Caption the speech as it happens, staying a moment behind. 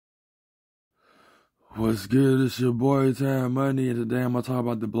What's good? It's your boy Terran Money, and today I'm gonna talk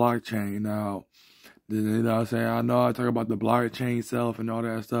about the blockchain. Now, you know what I'm saying? I know I talk about the blockchain itself and all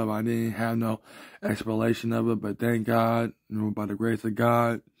that stuff. I didn't have no explanation of it, but thank God, by the grace of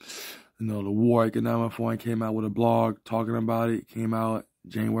God, the War Economic Forum came out with a blog talking about it. Came out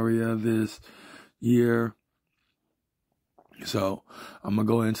January of this year. So I'm gonna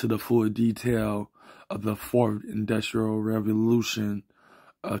go into the full detail of the fourth industrial revolution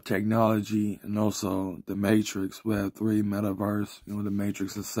of technology, and also the Matrix, Web3, Metaverse, the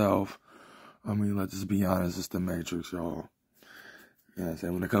Matrix itself. I mean, let's just be honest, it's the Matrix, y'all. You know what I'm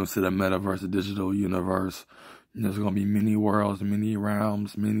saying? When it comes to the Metaverse, the digital universe, there's going to be many worlds, many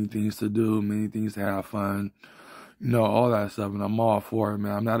realms, many things to do, many things to have fun, all that stuff, and I'm all for it,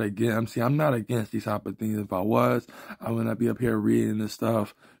 man. I'm not against these type of things. If I was, I would not be up here reading this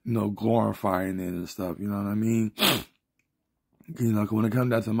stuff, glorifying it and stuff, you know what I mean? When it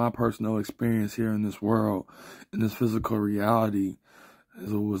comes down to my personal experience here in this world, in this physical reality, it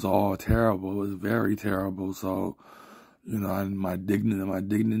was all terrible. It was very terrible. So, my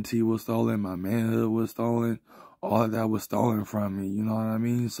dignity was stolen. My manhood was stolen. All of that was stolen from me. You know what I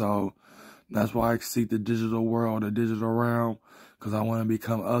mean? So that's why I seek the digital world, the digital realm, because I want to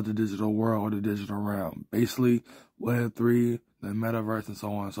become of the digital world or the digital realm. Basically, Web3, the Metaverse, and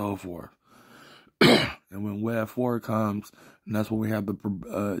so on and so forth. And when Web 4 comes, and that's when we have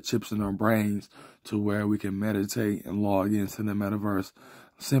the chips in our brains to where we can meditate and log into the Metaverse.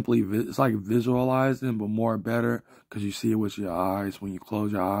 It's like visualizing, but more better, because you see it with your eyes. When you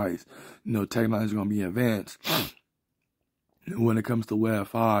close your eyes, technology is going to be advanced. And when it comes to Web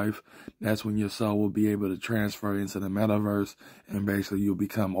 5, that's when your soul will be able to transfer into the Metaverse, and basically you'll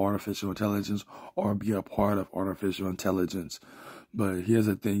become artificial intelligence or be a part of artificial intelligence. But here's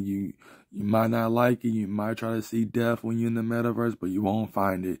the thing, you might not like it, you might try to see death when you're in the Metaverse, but you won't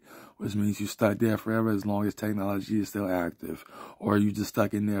find it, which means you're stuck there forever as long as technology is still active, or you just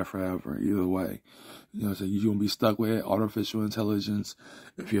stuck in there forever, either way. So you're going to be stuck with artificial intelligence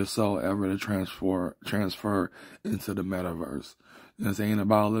if your soul ever to transfer into the Metaverse. It ain't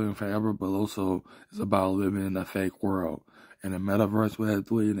about living forever, but also it's about living in a fake world. And the Metaverse,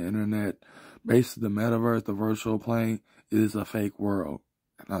 Web3, and the internet, basically the Metaverse, the virtual plane, is a fake world.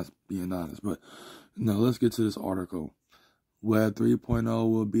 Not being honest, but let's get to this article. Web 3.0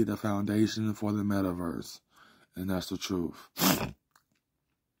 will be the foundation for the Metaverse, and that's the truth.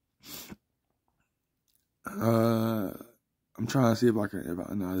 I'm trying to see if I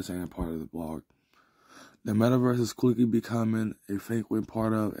know this ain't a part of the blog. The Metaverse is quickly becoming a frequent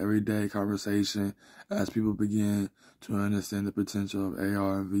part of everyday conversation as people begin to understand the potential of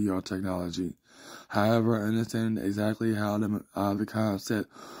AR and VR technology. However, understanding exactly how the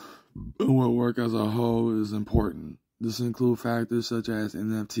concept will work as a whole is important. This includes factors such as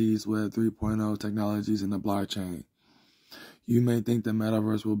NFTs, Web 3.0 technologies, and the blockchain. You may think the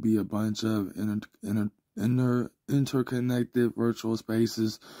Metaverse will be a bunch of interconnected virtual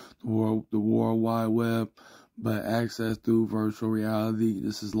spaces, the World Wide Web, but access through virtual reality.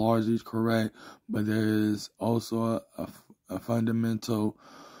 This is largely correct, but there is also a fundamental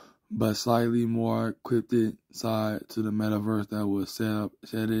but slightly more cryptic side to the Metaverse that will set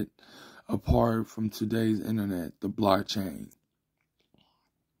it apart from today's internet, the blockchain.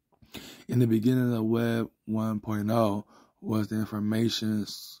 In the beginning of Web 1.0 was the information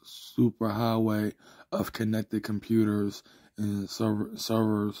superhighway of connected computers and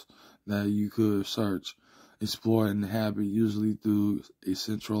servers that you could search, explore, and inhabit, usually through a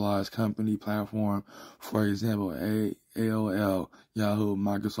centralized company platform. For example, AOL, Yahoo,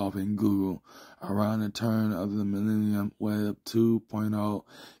 Microsoft, and Google. Around the turn of the millennium, Web 2.0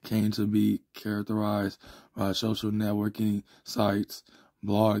 came to be characterized by social networking sites,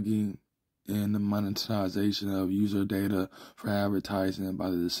 blogging, and the monetization of user data for advertising by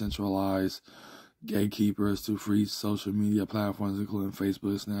the decentralized gatekeepers to free social media platforms, including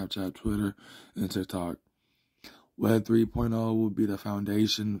Facebook, Snapchat, Twitter, and TikTok. Web 3.0 will be the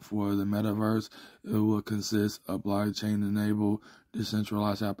foundation for the Metaverse. It will consist of blockchain-enabled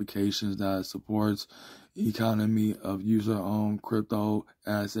decentralized applications that supports economy of user-owned crypto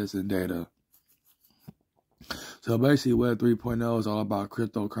assets and data. So basically, Web 3.0 is all about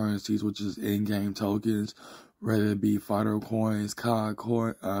cryptocurrencies, which is in-game tokens, whether it be fighter coins, COD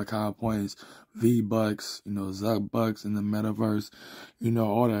points, V-Bucks, Zuck Bucks in the Metaverse,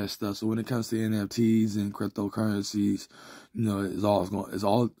 all that stuff. So when it comes to NFTs and cryptocurrencies,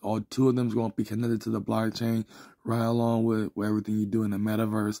 all two of them is going to be connected to the blockchain, right along with everything you do in the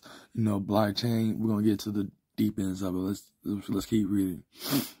Metaverse. Blockchain, we're going to get to the deep ends of it. Let's keep reading.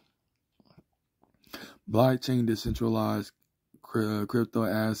 Blockchain decentralized crypto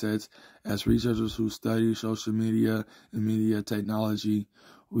assets. As researchers who study social media and media technology,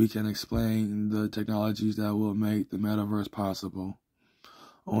 we can explain the technologies that will make the metaverse possible.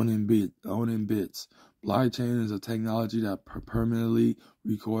 Owning bits. Blockchain is a technology that permanently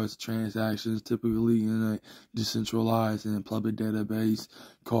records transactions, typically in a decentralized and public database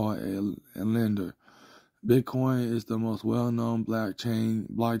called a lender. Bitcoin is the most well-known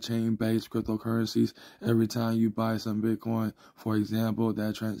blockchain-based cryptocurrencies. Every time you buy some Bitcoin, for example,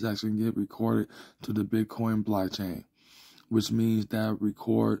 that transaction gets recorded to the Bitcoin blockchain, which means that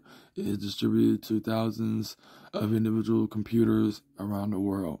record is distributed to thousands of individual computers around the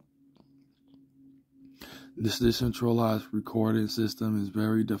world. This decentralized recording system is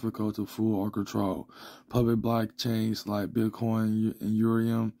very difficult to fool or control. Public blockchains like Bitcoin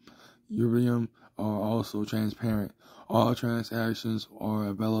and Ethereum are also transparent. All transactions are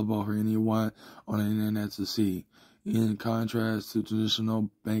available for anyone on the internet to see, in contrast to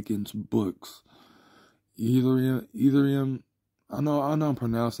traditional banking books. Ethereum, I know I'm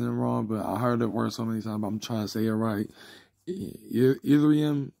pronouncing it wrong, but I heard the word so many times, but I'm trying to say it right.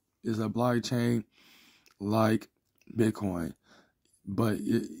 Ethereum is a blockchain like Bitcoin, but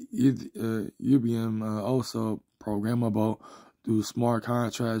Ethereum also programmable through smart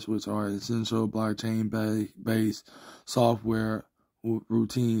contracts, which are essential blockchain-based software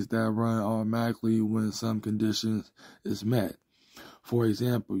routines that run automatically when some conditions is met. For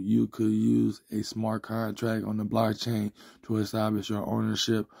example, you could use a smart contract on the blockchain to establish your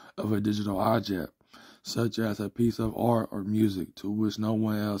ownership of a digital object, such as a piece of art or music, to which no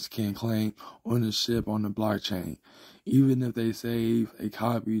one else can claim ownership on the blockchain. Even if they save a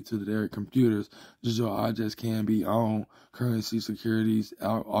copy to their computers, digital objects can be owned, currency, securities,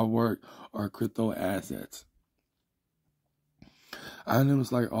 artwork, or crypto assets.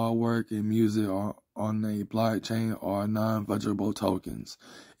 Items like artwork and music are on a blockchain are non-fungible tokens,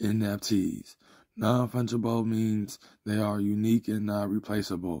 NFTs. Non-fungible means they are unique and not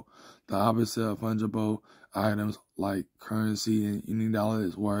replaceable. The opposite of fungible items like currency and any dollar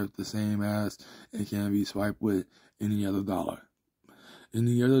is worth the same as and can be swiped with any other dollar.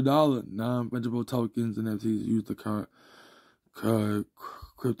 Non-fungible tokens, NFTs, use the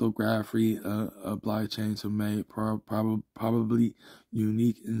cryptography of blockchain to make probably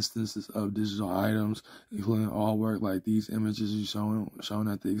unique instances of digital items, including artwork like these images you shown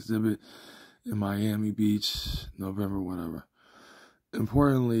at the exhibit in Miami Beach, November, whatever.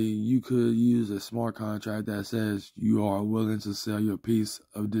 Importantly, you could use a smart contract that says you are willing to sell your piece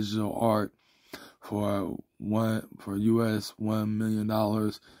of digital art for US $1 million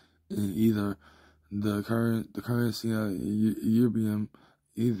in either the currency of Ethereum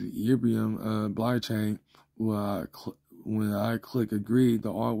blockchain. When I click agree,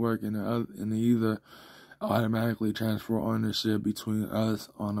 the artwork and either automatically transfer ownership between us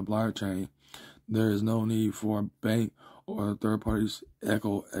on the blockchain. There is no need for a bank or a third party's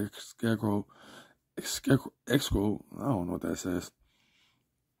escrow. I don't know what that says.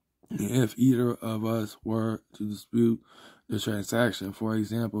 If either of us were to dispute the transaction, for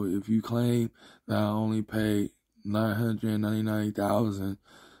example, if you claim that I only paid $999,000,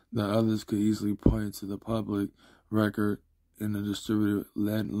 the others could easily point to the public record in the distributed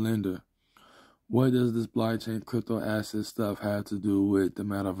lender. What does this blockchain crypto asset stuff have to do with the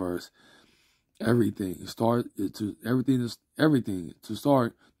metaverse? Everything. To start,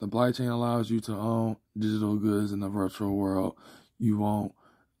 the blockchain allows you to own digital goods in the virtual world. You won't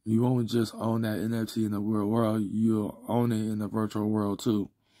just own that NFT in the real world, you'll own it in the virtual world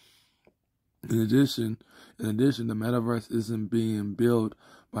too. In addition, the metaverse isn't being built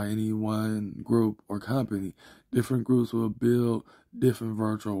by any one group or company. Different groups will build different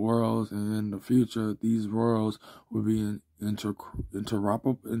virtual worlds, and in the future, these worlds will be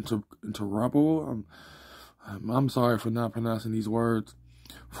interoperable. I'm sorry for not pronouncing these words.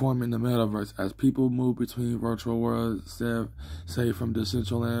 Forming the metaverse. As people move between virtual worlds, say from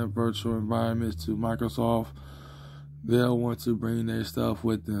Decentraland virtual environments to Microsoft, they'll want to bring their stuff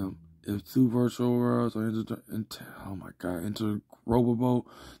with them. If two virtual worlds are interoperable,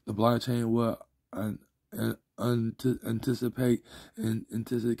 the blockchain will anticipate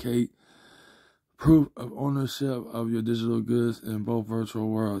proof of ownership of your digital goods in both virtual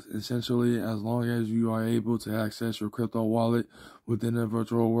worlds. Essentially, as long as you are able to access your crypto wallet within the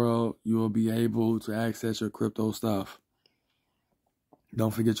virtual world, you will be able to access your crypto stuff.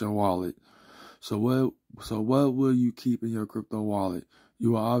 Don't forget your wallet. So what will you keep in your crypto wallet?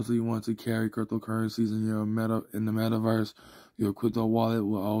 You will obviously want to carry cryptocurrencies in the metaverse. Your crypto wallet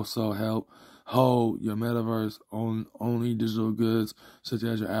will also help hold your metaverse on only digital goods such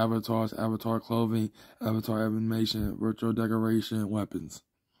as your avatars, avatar clothing, avatar animation, virtual decoration, weapons.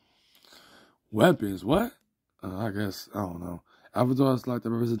 Weapons? What? I guess, I don't know. Avatars like the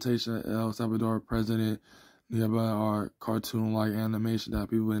representation of El Salvador president nearby are cartoon-like animation that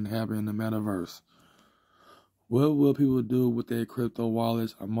people inhabit in the metaverse. What will people do with their crypto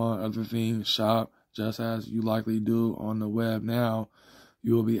wallets? Among other things, shop, just as you likely do on the web now.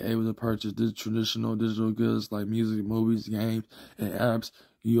 You will be able to purchase traditional digital goods like music, movies, games, and apps.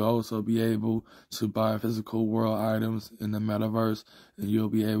 You'll also be able to buy physical world items in the metaverse, and you'll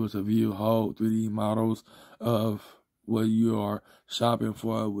be able to view whole 3D models of what you are shopping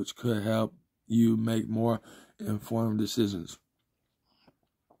for, which could help you make more informed decisions.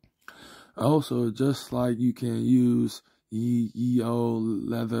 Also, just like you can use EO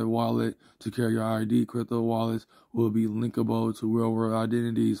leather wallet to carry your ID, crypto wallets will be linkable to real-world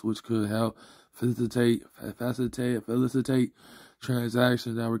identities, which could help facilitate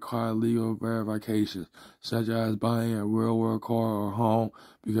transactions that require legal verifications, such as buying a real-world car or home,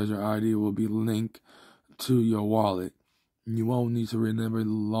 because your ID will be linked to your wallet. You won't need to remember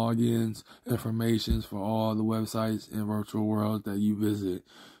logins, information for all the websites and virtual worlds that you visit.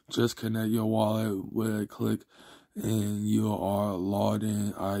 Just connect your wallet with a click, and you are logged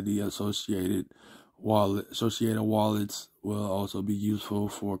in. ID associated wallets will also be useful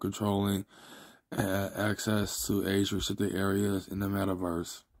for controlling access to age-restricted areas in the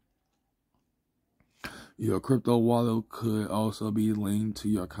metaverse. Your crypto wallet could also be linked to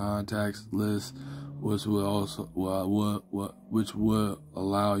your contacts list, which would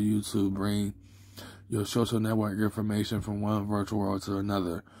allow you to bring your social network information from one virtual world to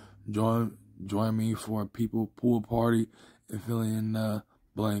another. Join me for a pool party and fill in the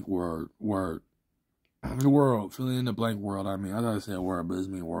blank world. Fill in the blank world. I thought I said word, but it's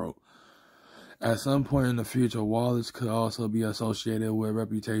mean world. At some point in the future, wallets could also be associated with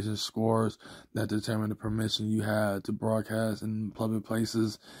reputation scores that determine the permission you have to broadcast in public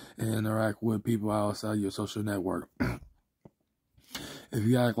places and interact with people outside your social network. If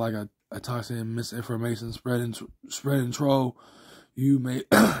you act like a toxic misinformation spreading troll, you may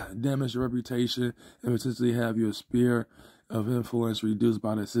damage your reputation and potentially have your sphere of influence reduced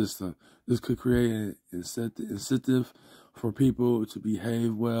by the system. This could create an incentive for people to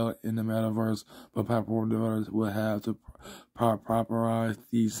behave well in the metaverse, but platform developers will have to properize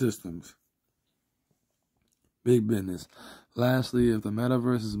these systems. Big business. Lastly, if the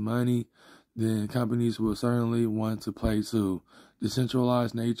metaverse is money, then companies will certainly want to play too. The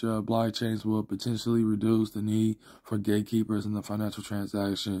centralized nature of blockchains will potentially reduce the need for gatekeepers in the financial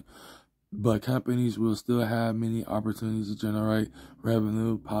transaction, but companies will still have many opportunities to generate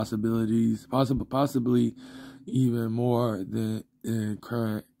revenue, possibly even more than in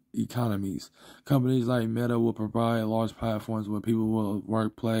current economies. Companies like Meta will provide large platforms where people will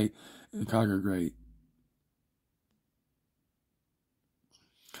work, play, and congregate.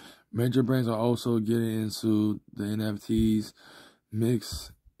 Major brands are also getting into the NFTs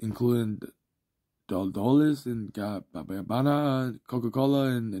mix, including Dolores and Gabbana, Coca-Cola,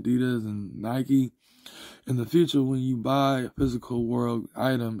 and Adidas, and Nike. In the future, when you buy physical world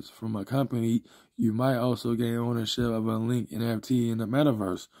items from a company, you might also gain ownership of a linked NFT in the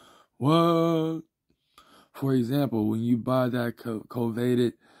metaverse. What? For example, when you buy that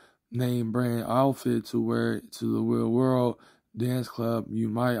coveted name brand outfit to wear to the real world dance club, you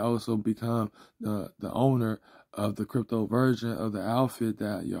might also become the owner of the crypto version of the outfit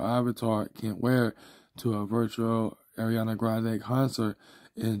that your avatar can wear to a virtual Ariana Grande concert.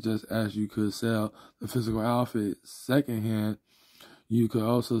 And just as you could sell the physical outfit secondhand, you could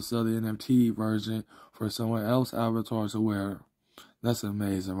also sell the NFT version for someone else's avatar to wear. That's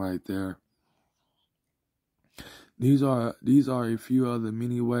amazing right there. These are a few of the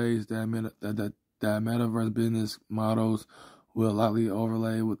many ways that metaverse business models will likely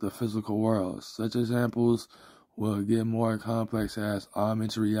overlay with the physical world. Such examples will get more complex as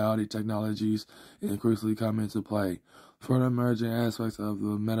augmented reality technologies increasingly come into play. Further emerging aspects of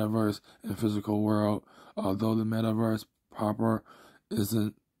the metaverse and physical world, although the metaverse proper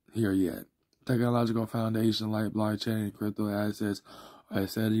isn't here yet. Technological foundation like blockchain and crypto assets are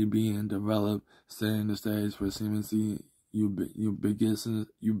steadily being developed, setting the stage for seamlessly ubiquitous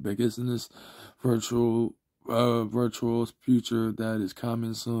virtual future that is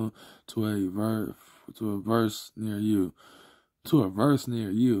coming soon to a verse near you.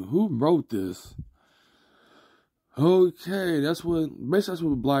 Who wrote this? Okay, that's what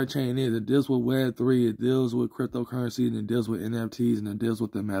blockchain is. It deals with Web3, it deals with cryptocurrency, and it deals with NFTs, and it deals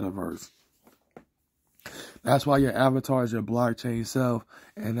with the metaverse. That's why your avatar is your blockchain self,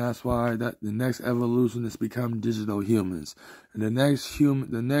 and that's why that the next evolution is become digital humans. And the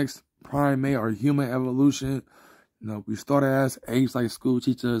next primate or human evolution, we started as apes, like school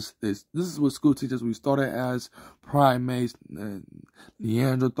teachers. This is what school teachers. We started as primates,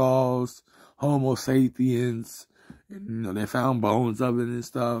 Neanderthals, Homo sapiens. They found bones of it and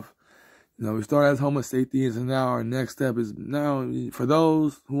stuff. We started as Homo sapiens, and now our next step is for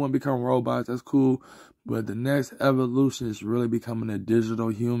those who want to become robots, that's cool. But the next evolution is really becoming a digital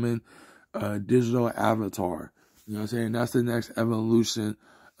human, digital avatar. You know what I'm saying? That's the next evolution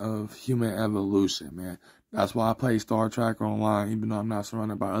of human evolution, man. That's why I play Star Trek online, even though I'm not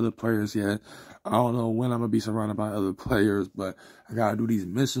surrounded by other players yet. I don't know when I'm going to be surrounded by other players, but I got to do these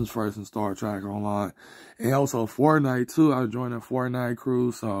missions first in Star Trek online. And also Fortnite, too. I joined a Fortnite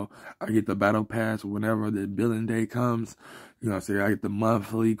crew, so I get the battle pass whenever the billing day comes. You know what I'm saying? I get the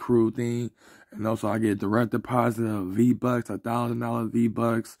monthly crew thing. And also I get direct deposit of V-Bucks, $1,000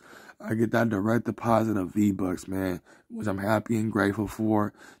 V-Bucks. I get that direct deposit of V-Bucks, man, which I'm happy and grateful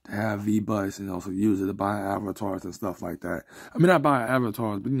for, to have V-Bucks and also use it to buy avatars and stuff like that. I mean, not buy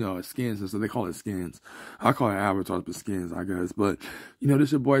avatars, but, skins and stuff. They call it skins. I call it avatars, but skins, I guess. But,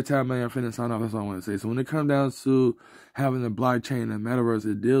 this your boy, Tab, man. I'm finna sign off. That's all I want to say. So when it comes down to having a blockchain and Metaverse,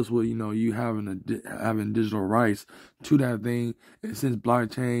 it deals with, you having digital rights to that thing. And since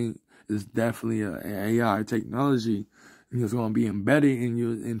blockchain is definitely an AI technology, it's going to be embedded in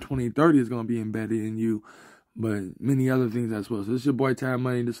you. In 2030, it's going to be embedded in you, but many other things as well. So this is your boy, Tab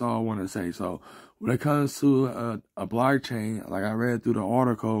Money. That's all I want to say. So when it comes to a blockchain, like I read through the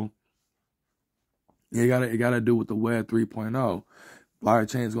article, it got to do with the Web 3.0.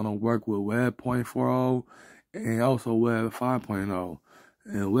 Blockchain is going to work with Web 0.40 and also Web 5.0.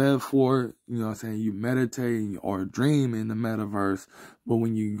 And Web 4, you meditate or dream in the metaverse, but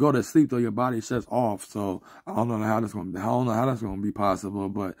when you go to sleep, though, your body shuts off. So I don't know how that's going to be possible,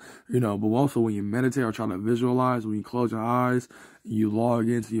 but but also when you meditate or try to visualize, when you close your eyes, you log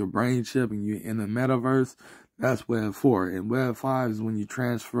into your brain chip and you're in the metaverse. That's Web 4. And Web 5 is when you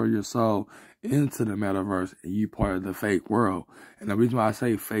transfer your soul into the metaverse and you part of the fake world. And the reason why I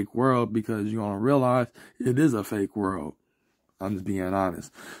say fake world, because you're going to realize it is a fake world. I'm just being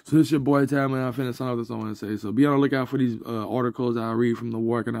honest. So this is your boy, Tab, man. I'm finna sign off. That's all I want to say. So be on the lookout for these articles that I read from the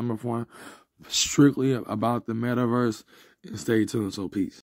work, and I'm informed strictly about the metaverse. And stay tuned. So peace.